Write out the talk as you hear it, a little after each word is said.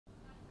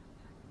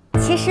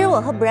其实我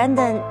和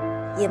Brandon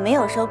也没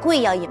有说故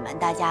意要隐瞒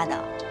大家的。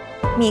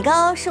米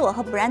高是我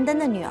和 Brandon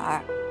的女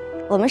儿，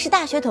我们是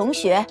大学同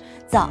学，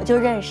早就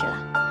认识了。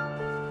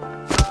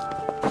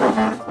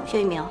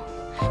薛玉明，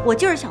我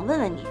就是想问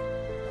问你，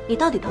你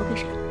到底投给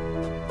谁了？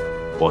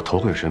我投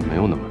给谁没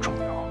有那么重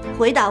要。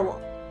回答我。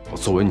我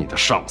作为你的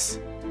上司，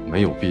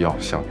没有必要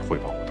向你汇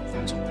报我的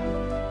工作。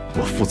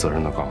我负责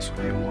任地告诉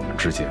你，我们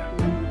之间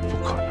不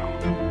可能。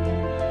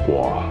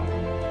我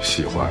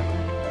喜欢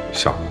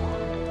夏果。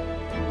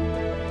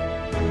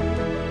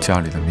家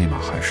里的密码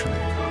还是那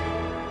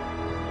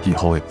个，以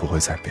后也不会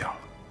再变了。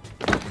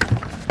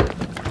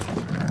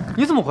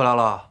你怎么回来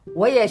了？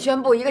我也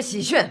宣布一个喜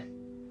讯，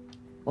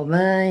我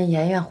们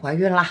妍妍怀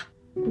孕啦！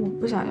我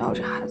不想要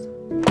这孩子。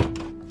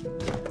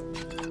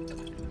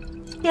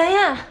妍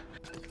妍，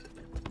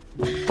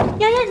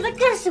妍妍，你在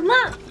干什么？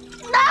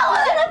那我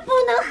现在不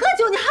能喝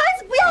酒，你孩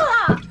子不要了，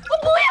我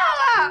不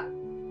要了。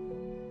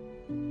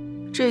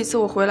这一次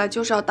我回来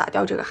就是要打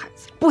掉这个孩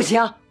子。不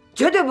行，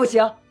绝对不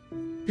行！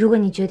如果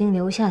你决定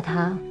留下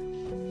他，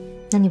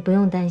那你不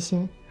用担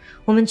心，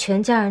我们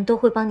全家人都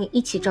会帮你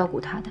一起照顾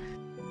他的。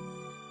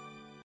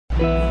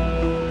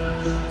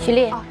徐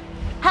丽，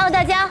还有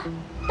大家，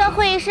到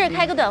会议室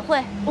开个短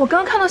会。我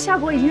刚看到夏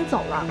果已经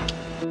走了，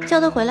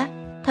叫他回来，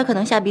他可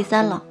能下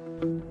B3了。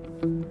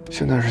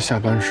现在是下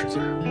班时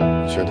间，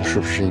你觉得是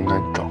不是应该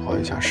转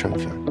换一下身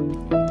份？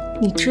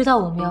你知道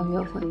我们要约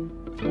会，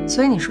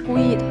所以你是故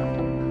意的。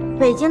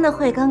北京的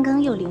会刚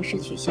刚又临时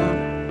取消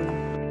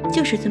了，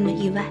就是这么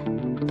意外。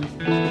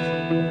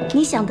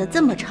你想得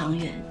这么长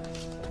远，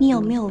你有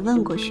没有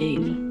问过薛玉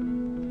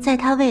明，在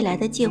他未来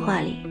的计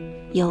划里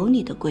有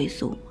你的归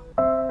宿吗？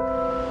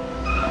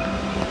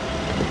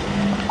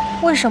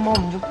为什么我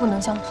们就不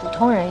能像普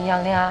通人一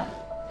样恋爱，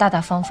大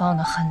大方方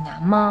的？很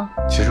难吗？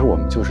其实我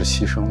们就是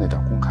牺牲那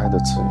点公开的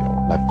自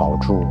由，来保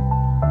住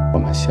我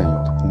们现有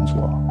的工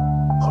作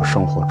和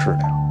生活质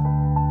量。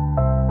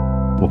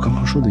我刚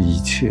刚说的一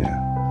切，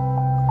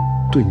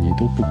对你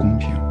都不公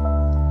平，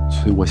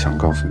所以我想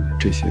告诉你，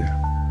这些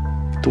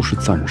都是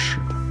暂时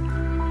的。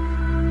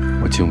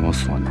我尽我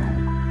所能，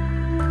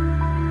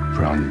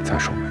不让你再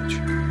受委屈，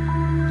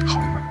好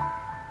吗？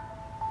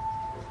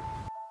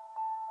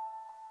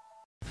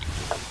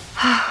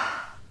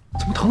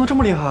怎么疼得这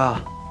么厉害啊？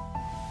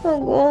老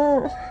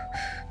公，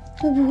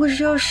我不会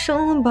是要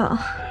生了吧？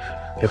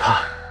别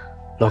怕，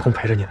老公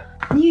陪着你呢。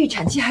你预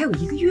产期还有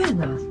1个月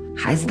呢，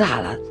孩子大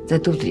了，在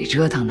肚子里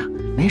折腾呢，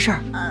没事儿。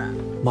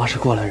妈是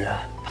过来人，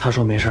她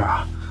说没事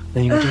啊，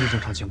那应该真是正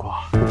常情况。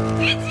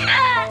雨姐，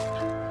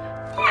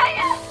妍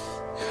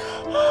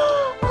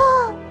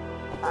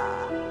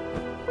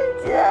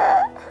妍，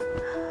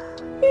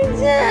雨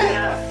姐，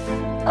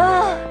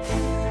啊！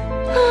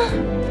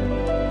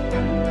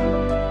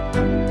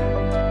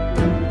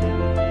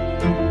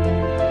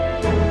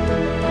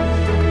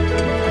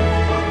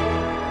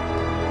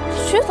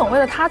薛总为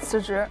了他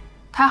辞职，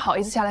他还好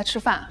意思下来吃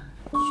饭？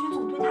薛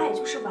总对他也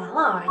就是玩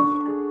玩而已。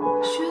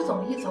薛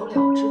总一走了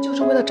之，就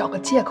是为了找个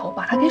借口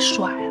把他给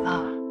甩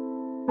了。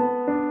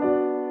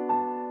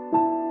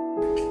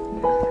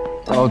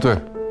哦，对，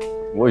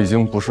我已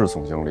经不是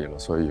总经理了，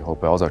所以以后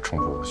不要再称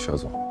呼我薛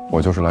总，我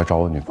就是来找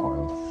我女朋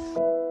友的。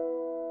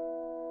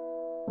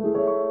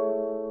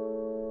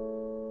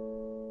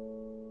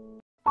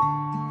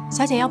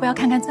小姐要不要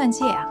看看钻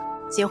戒啊？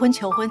结婚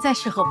求婚再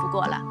适合不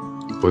过了。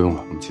不用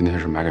了，我们今天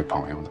是买给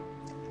朋友的。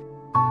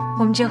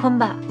我们结婚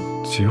吧。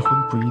结婚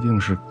不一定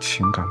是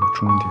情感的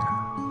终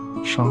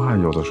点，伤害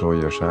有的时候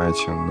也是爱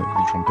情的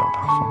一种表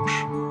达方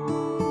式。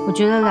我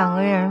觉得2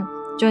个人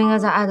就应该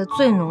在爱的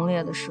最浓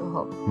烈的时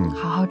候，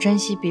好好珍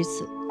惜彼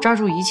此，抓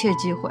住一切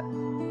机会，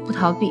不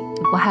逃避，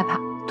也不害怕。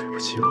对不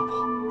起，老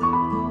婆，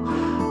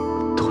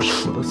都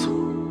是我的错，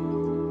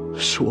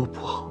是我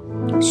不好。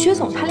薛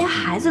总他连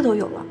孩子都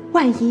有了，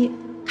万一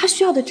他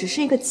需要的只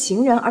是一个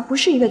情人，而不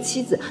是一个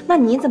妻子，那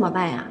你怎么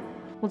办呀？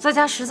我在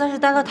家实在是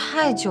待了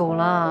太久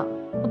了，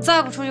我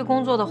再不出去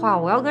工作的话，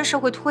我要跟社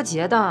会脱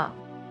节的。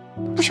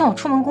不想我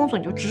出门工作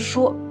你就直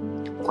说，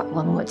拐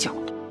弯抹角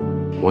的。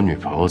我女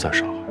朋友在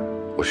上海，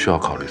我需要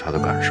考虑她的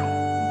感受。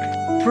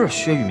不是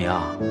薛玉明，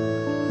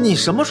你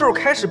什么时候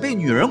开始被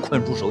女人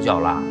捆住手脚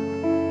了？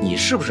你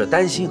是不是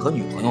担心和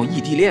女朋友异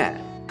地恋，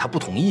她不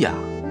同意啊？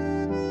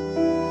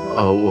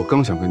我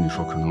刚想跟你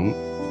说，可能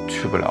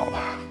去不了了。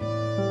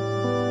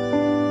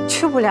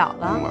去不了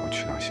了？我要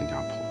去趟新加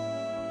坡。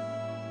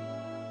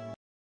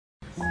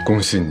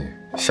恭喜你，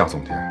夏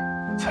总监，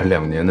才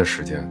2年的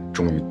时间，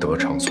终于得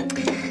偿所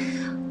愿。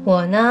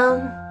我呢，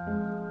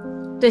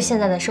对现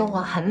在的生活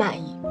很满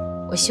意，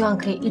我希望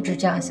可以一直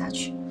这样下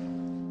去。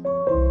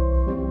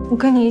我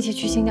跟你一起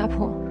去新加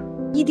坡，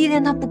异地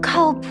恋它不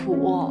靠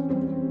谱。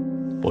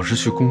我是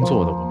去工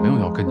作的，我没有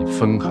要跟你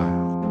分开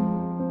啊。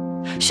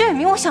薛雨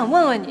明，我想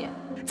问问你，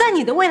在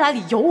你的未来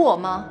里有我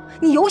吗？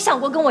你有想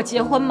过跟我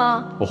结婚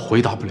吗？我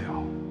回答不了。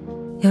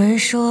有人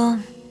说，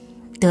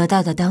得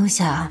到的当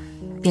下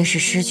便是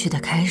失去的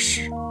开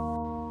始。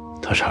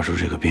他查出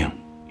这个病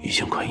已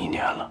经快1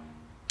年了，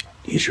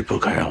一直不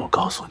敢让我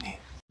告诉你。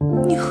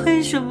你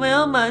为什么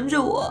要瞒着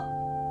我？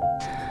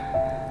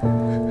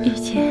一姐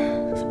姐，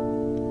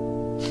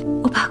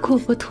我把果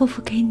果托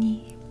付给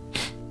你，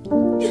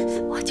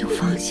我就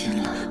放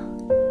心了。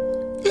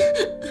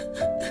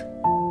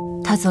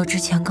他走之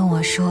前跟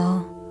我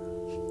说，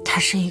他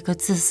是一个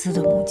自私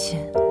的母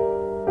亲，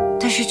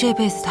但是这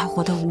辈子他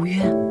活得无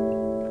怨，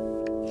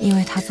因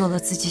为他做了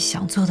自己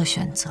想做的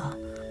选择。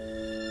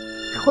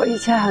如果一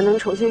切还能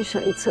重新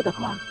选一次的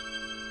话，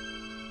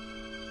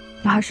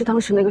你还是当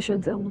时那个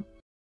选择吗？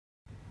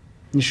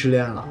你失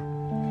恋了？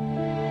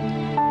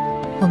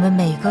我们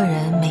每个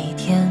人每一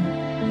天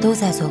都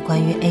在做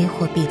关于 A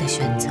或 B 的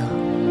选择，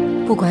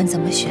不管怎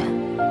么选，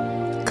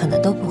可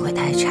能都不会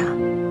太差，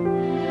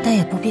但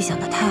也不必想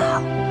得太好，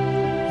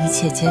一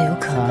切皆有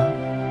可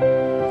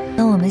能。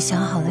当我们想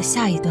好了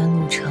下一段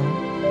路程，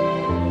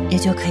也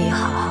就可以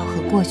好好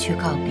和过去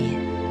告别。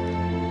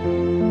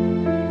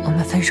我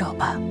们分手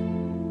吧。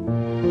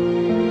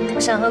我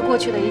想和过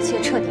去的一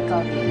切彻底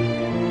告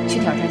别，去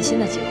挑战新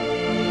的机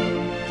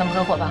会。咱们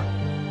合伙吧。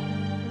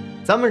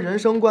咱们人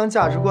生观、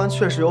价值观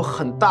确实有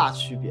很大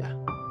区别。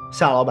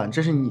夏老板，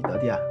这是你的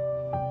店，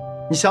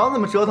你想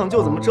怎么折腾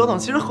就怎么折腾，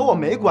其实和我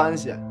没关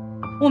系。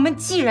我们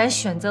既然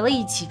选择了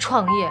一起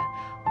创业，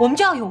我们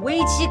就要有危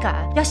机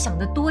感，要想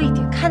得多一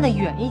点，看得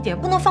远一点，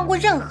不能放过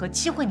任何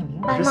机会，你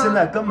明白吗？可是现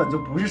在根本就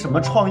不是什么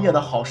创业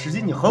的好时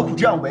机，你何苦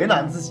这样为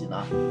难自己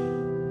呢？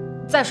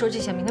再说这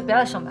些，明天不要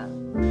来上班了。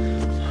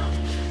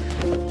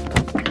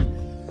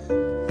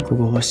果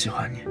果，我喜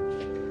欢你，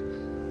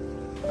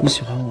你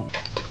喜欢我吗？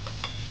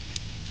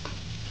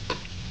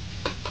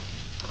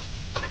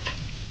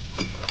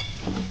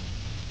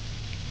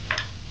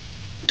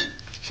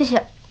谢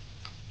谢。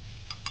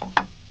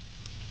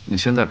你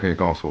现在可以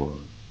告诉我，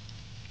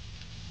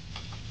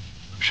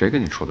谁给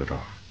你出的招？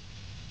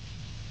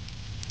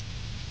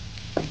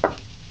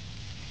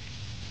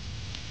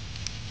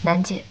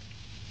楠姐。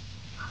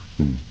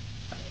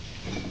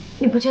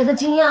你不觉得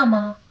惊讶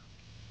吗？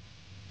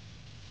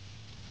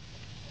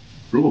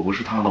如果不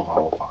是他的话，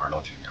我反而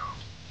倒惊讶。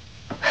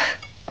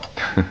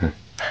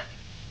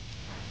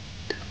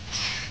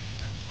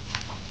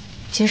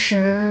其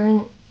实，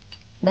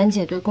楠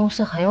姐对公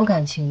司很有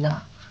感情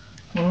的，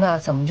你们俩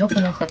怎么就不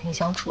能和平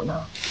相处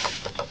呢？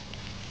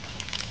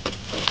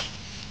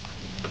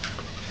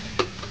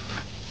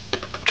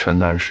陈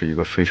楠是一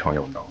个非常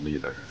有能力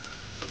的人，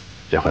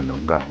也很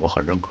能干，我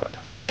很认可他。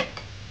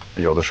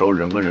有的时候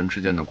人跟人之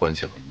间的关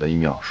系很微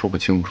妙，说不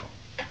清楚。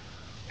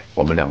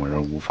我们两个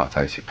人无法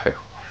在一起配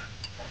合，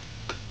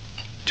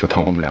就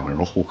当我们两个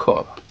人互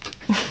克吧。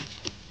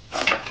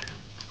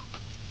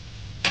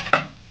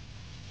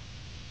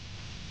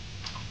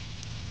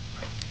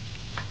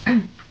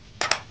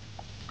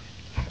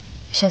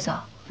薛总，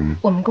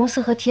我们公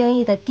司和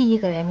TNE 的第一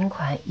个联名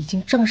款已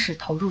经正式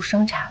投入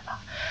生产了。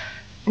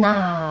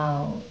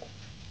那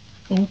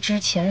您之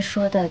前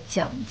说的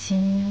奖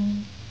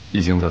金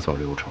已经在走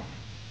流程。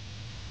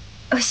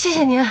谢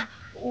谢您，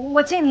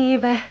我敬您一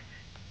杯。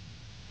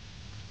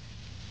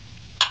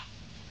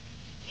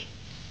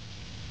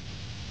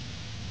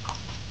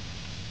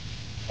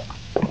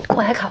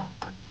我来烤。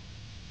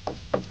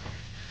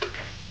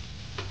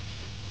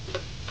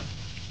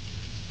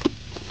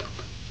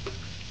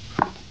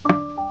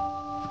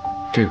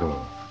这个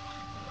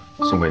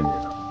送给你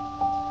的。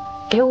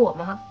给我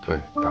吗？对，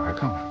打开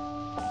看看。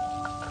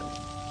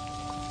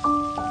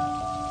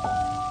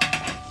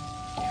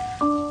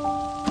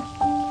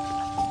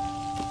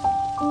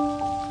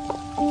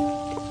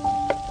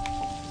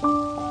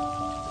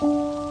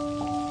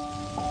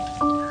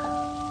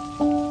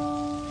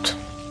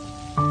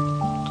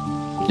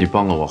你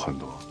帮了我很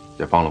多，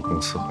也帮了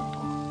公司很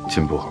多，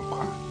进步很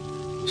快，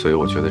所以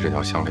我觉得这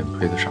条项链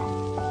配得上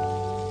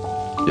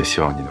你，也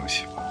希望你能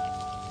喜欢。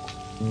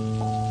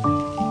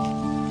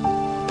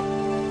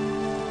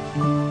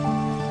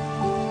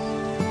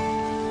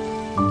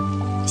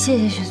谢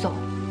谢徐总，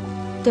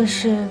但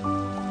是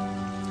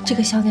这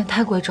个项链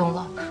太贵重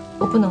了，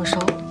我不能收。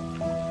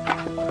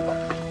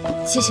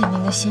谢谢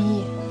您的心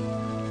意。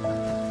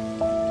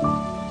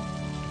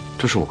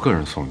这是我个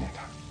人送你的，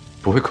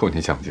不会扣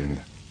你奖金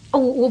的。哦，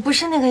我不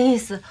是那个意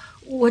思，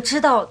我知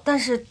道，但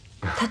是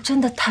它真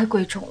的太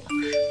贵重了。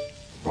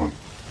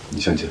你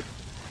先进。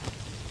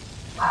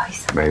不好意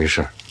思。没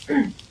事。